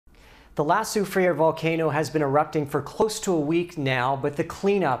The La Soufriere volcano has been erupting for close to a week now, but the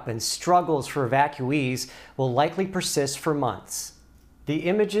cleanup and struggles for evacuees will likely persist for months. The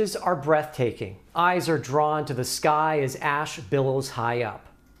images are breathtaking. Eyes are drawn to the sky as ash billows high up.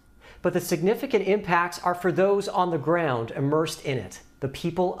 But the significant impacts are for those on the ground immersed in it, the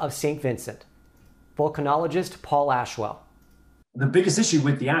people of St. Vincent. Volcanologist Paul Ashwell. The biggest issue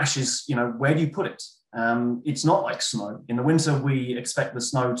with the ash is, where do you put it? It's not like snow. In the winter, we expect the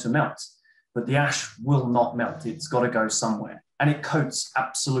snow to melt, but the ash will not melt. It's got to go somewhere. And it coats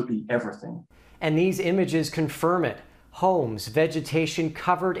absolutely everything. And these images confirm it. Homes, vegetation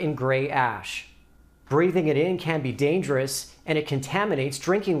covered in gray ash. Breathing it in can be dangerous, and it contaminates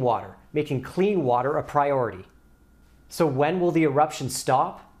drinking water, making clean water a priority. So when will the eruption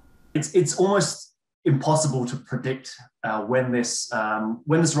stop? It's almost impossible to predict when this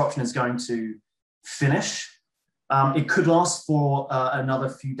eruption is going to finish. It could last for another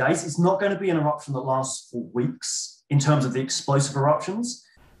few days. It's not going to be an eruption that lasts for weeks in terms of the explosive eruptions.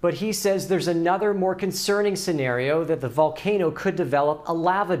 But he says there's another more concerning scenario, that the volcano could develop a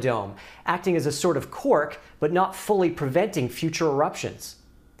lava dome, acting as a sort of cork, but not fully preventing future eruptions.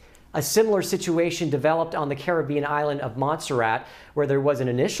 A similar situation developed on the Caribbean island of Montserrat, where there was an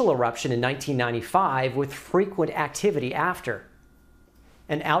initial eruption in 1995 with frequent activity after.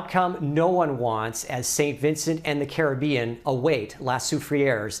 An outcome no one wants, as St. Vincent and the Caribbean await La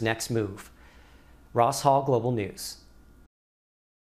Soufriere's next move. Ross Hall, Global News.